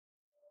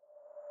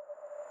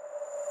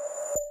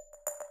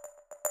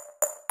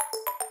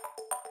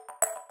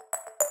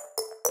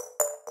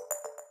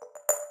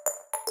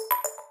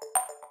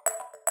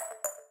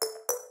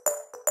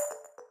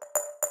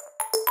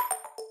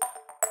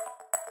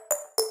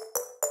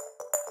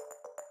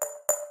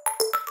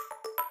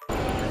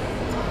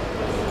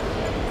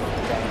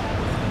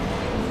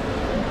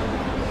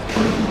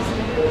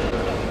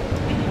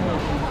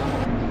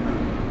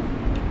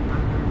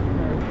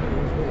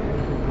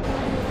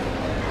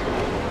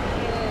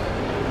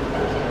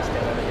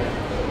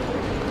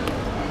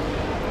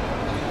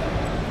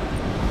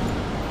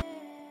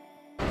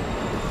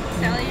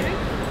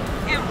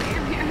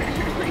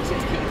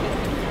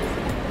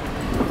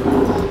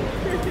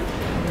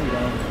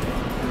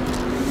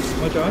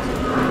What's yours?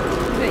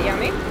 Is it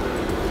yummy?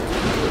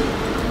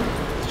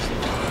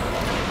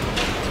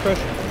 It's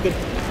fresh. It's good.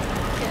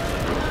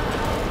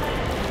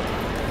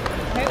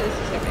 I hope this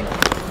is yummy.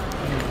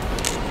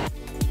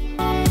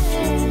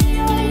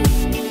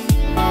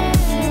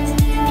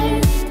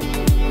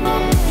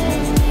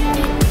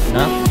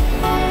 No?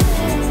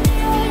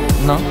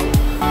 No?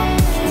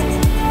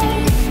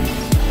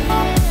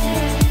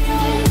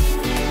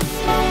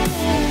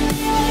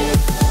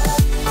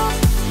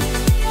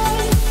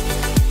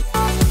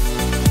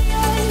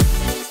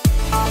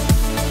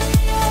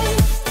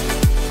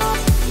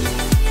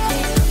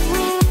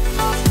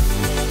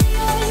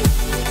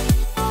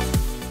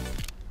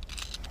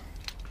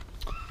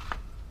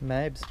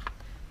 Mabes,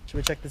 should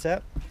we check this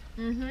out?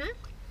 Mm-hmm.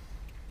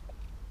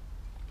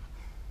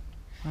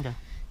 Okay.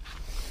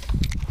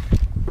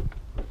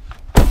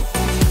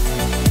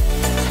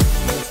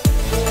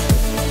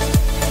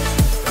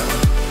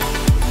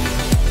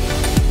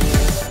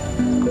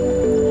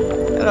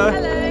 Hello.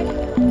 Hello.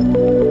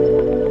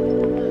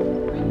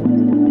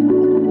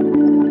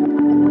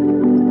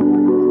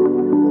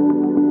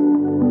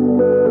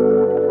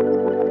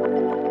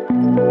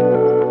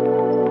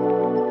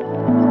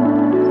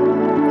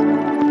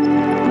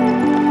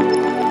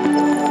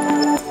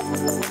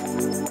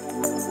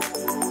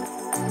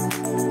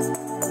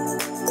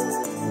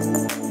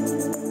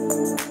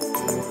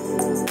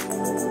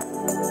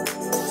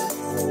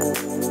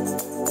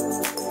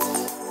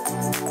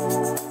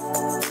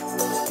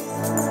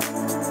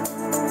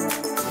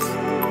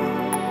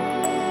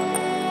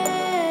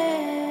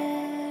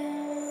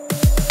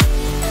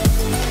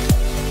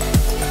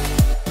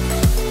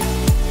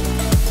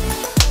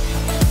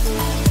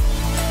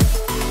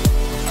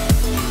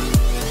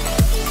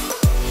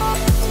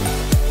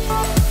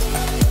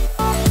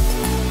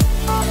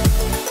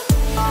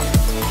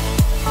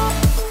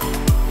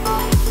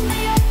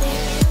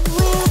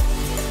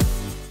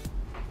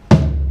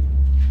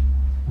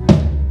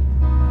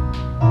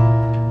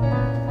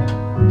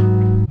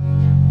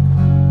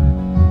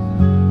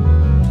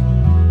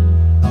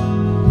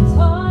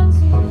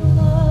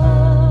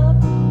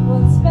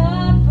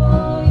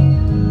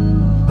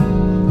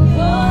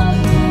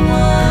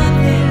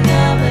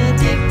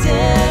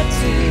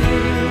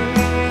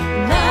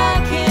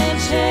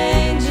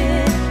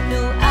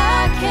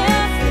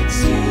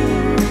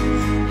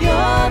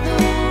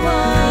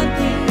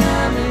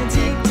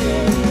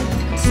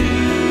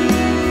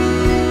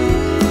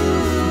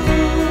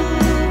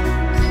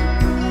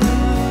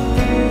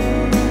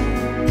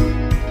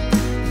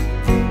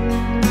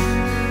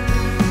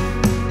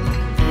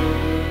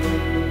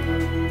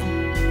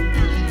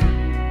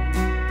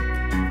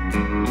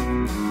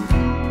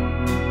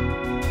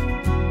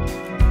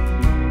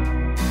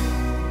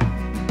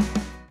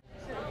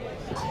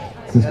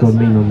 This is called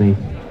Mean on Me.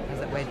 How's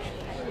that wedge?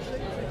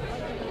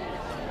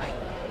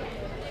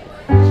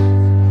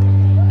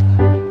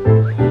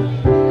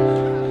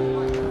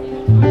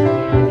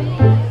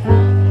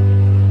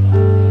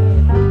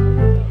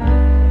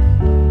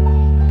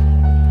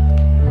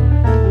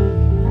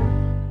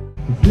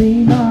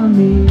 Lean on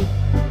me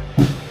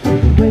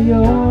when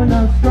you're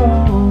not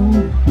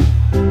strong.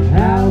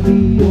 I'll be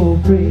your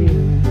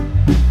friend.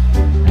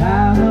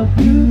 I'll help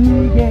you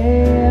to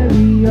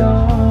carry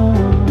on.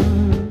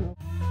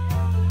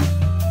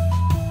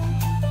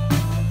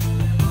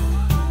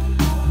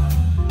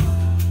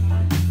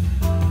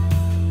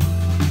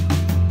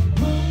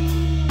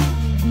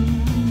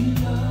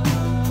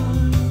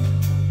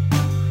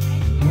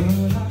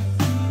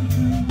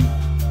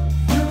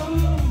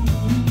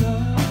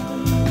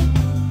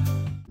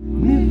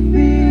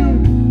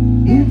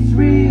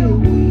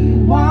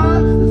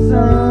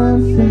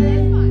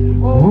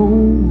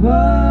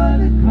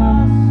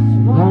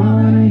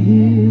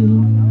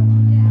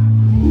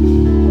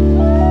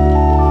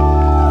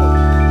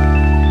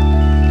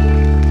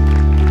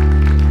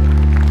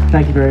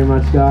 Thank you very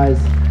much, guys.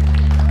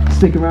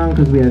 Stick around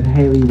because we have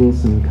Hayley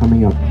Wilson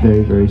coming up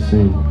very, very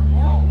soon.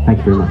 Thank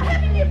you very much.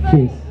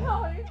 Cheers.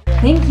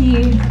 Thank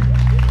you.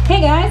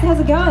 Hey guys, how's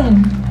it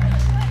going?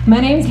 My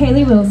name's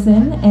Hayley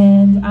Wilson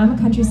and I'm a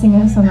country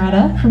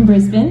singer-songwriter from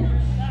Brisbane.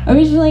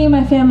 Originally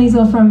my family's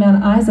all from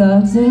Mount Isa.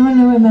 Does anyone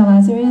know where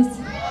Mount Isa is?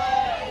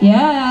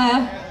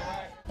 Yeah!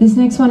 This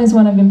next one is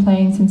one I've been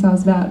playing since I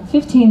was about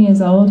 15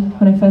 years old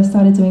when I first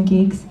started doing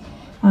gigs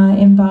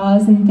in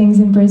bars and things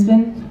in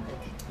Brisbane.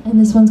 And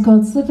this one's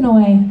called Slipping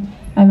Away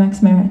by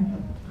Max Merritt.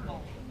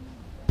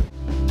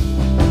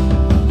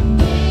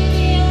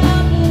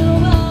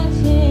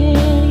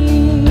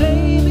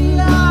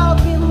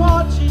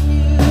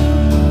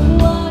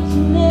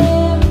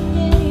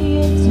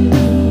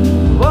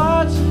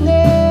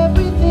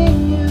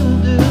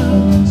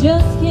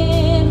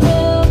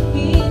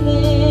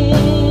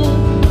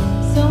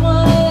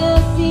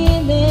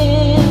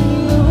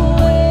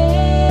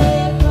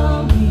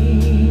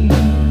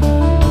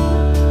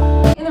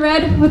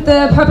 With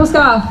the purple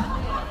scarf.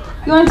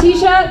 You want a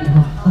t-shirt?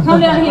 Come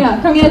down here.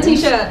 Come get a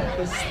t-shirt.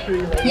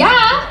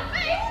 Yeah!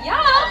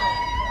 Yeah!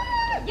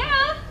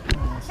 Yeah!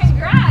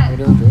 Congrats!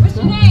 What's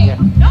your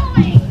name?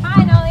 Nolly!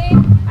 Hi Nolly!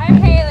 I'm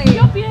Hayley.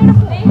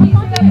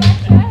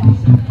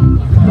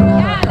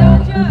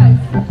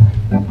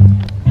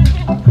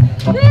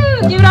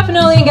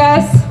 brilliant,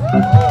 guys.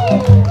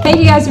 Thank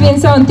you guys for being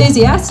so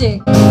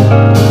enthusiastic.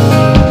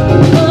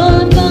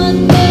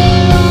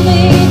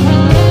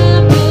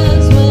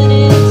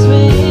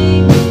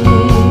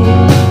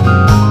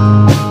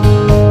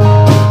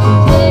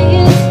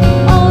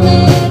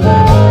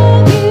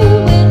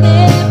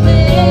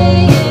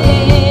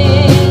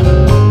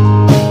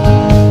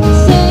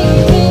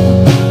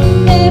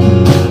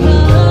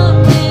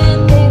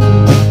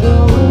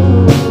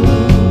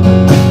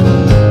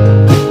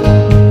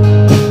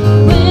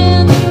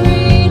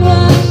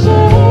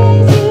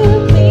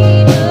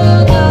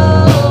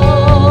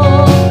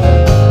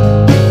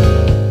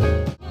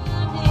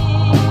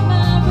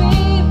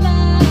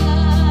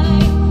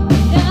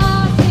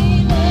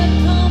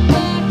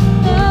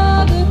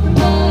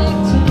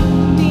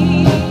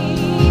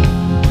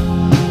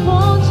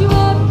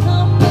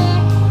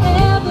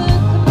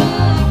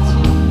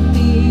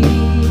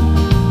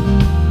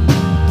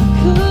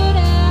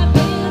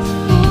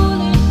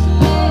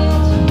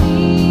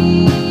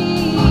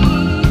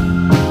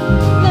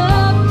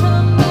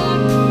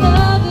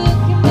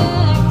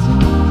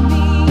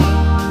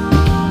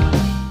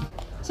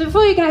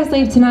 Before you guys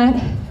leave tonight, I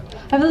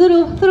have a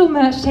little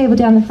merch table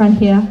down the front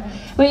here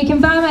where you can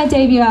buy my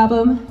debut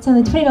album. It's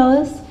only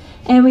 $20,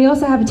 and we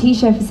also have a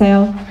t-shirt for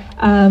sale,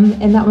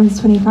 and that one's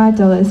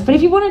 $25. But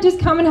if you want to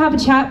just come and have a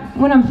chat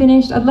when I'm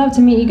finished, I'd love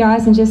to meet you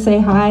guys and just say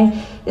hi.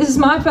 This is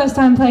my first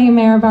time playing in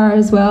Maryborough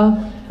as well,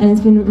 and it's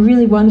been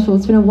really wonderful.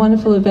 It's been a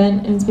wonderful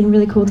event, and it's been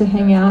really cool to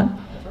hang out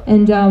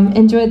and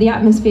enjoy the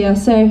atmosphere.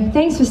 So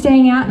thanks for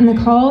staying out in the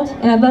cold,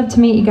 and I'd love to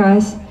meet you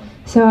guys.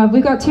 So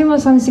we've got 2 more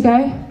songs to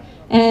go.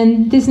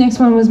 And this next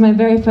one was my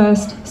very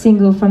first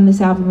single from this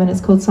album, and it's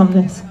called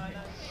Somnus.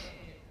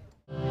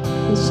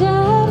 The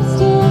shadows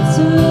dance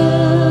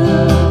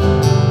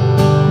around,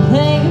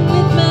 playing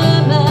with my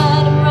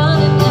mind, I'm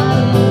running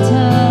out of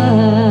time.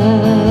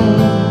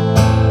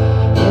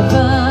 If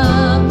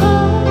I'm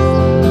lost,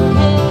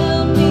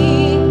 help me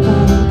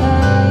find a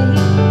guide.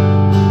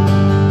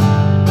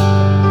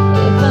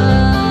 If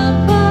I'm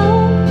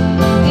wrong,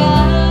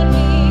 guide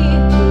me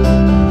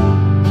through.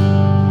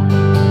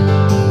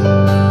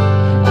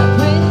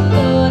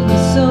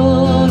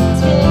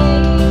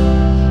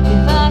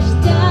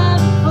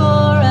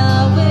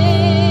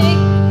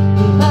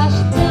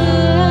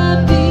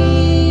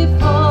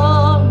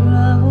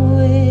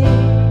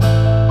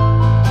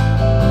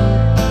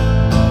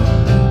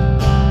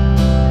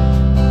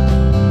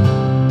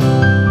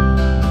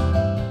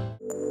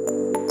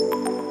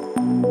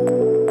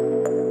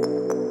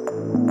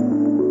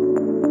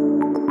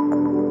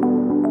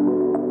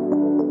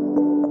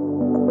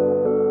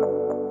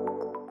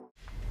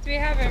 Do we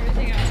have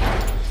everything else?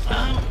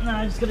 No,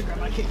 I'm just gonna grab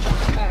my kick.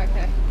 Oh,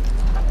 okay.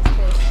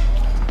 Cool.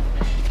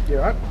 You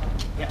alright?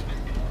 Yeah.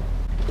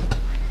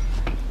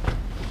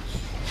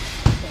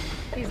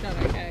 He's not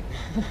okay.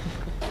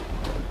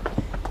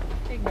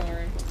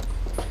 Ignore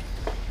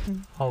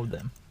him. Hold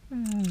them.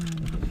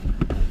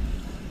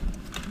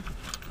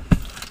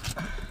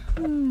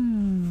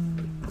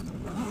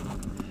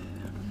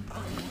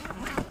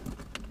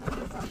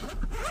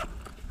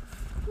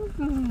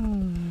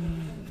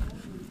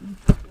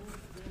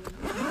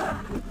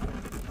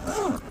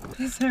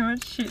 There's so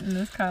much shit in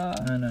this car.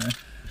 I know.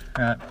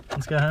 Alright,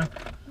 let's go home.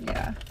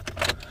 Yeah.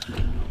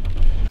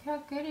 How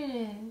good it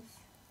is.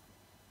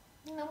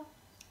 No.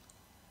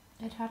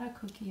 It had a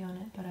cookie on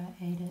it, but I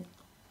ate it.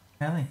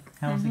 Ellie,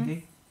 how was the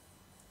gig?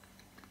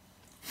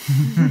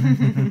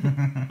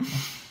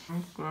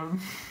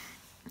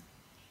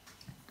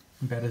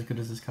 About as good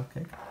as this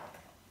cupcake?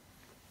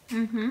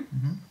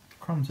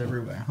 Crumbs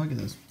everywhere. Look at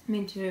this.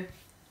 Me too.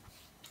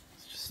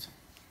 It's just...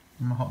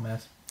 I'm a hot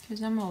mess.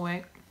 Because I'm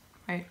awake.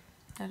 Wait,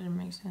 that didn't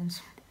make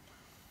sense.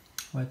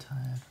 We're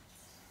tired.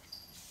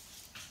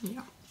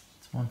 Yeah.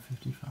 It's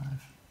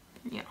 1:55.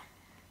 Yeah.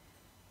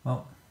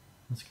 Well,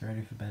 let's get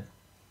ready for bed.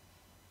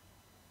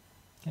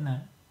 Good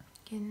night.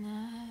 Good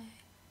night.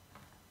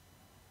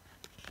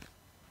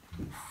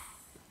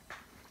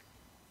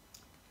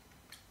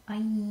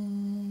 Bye.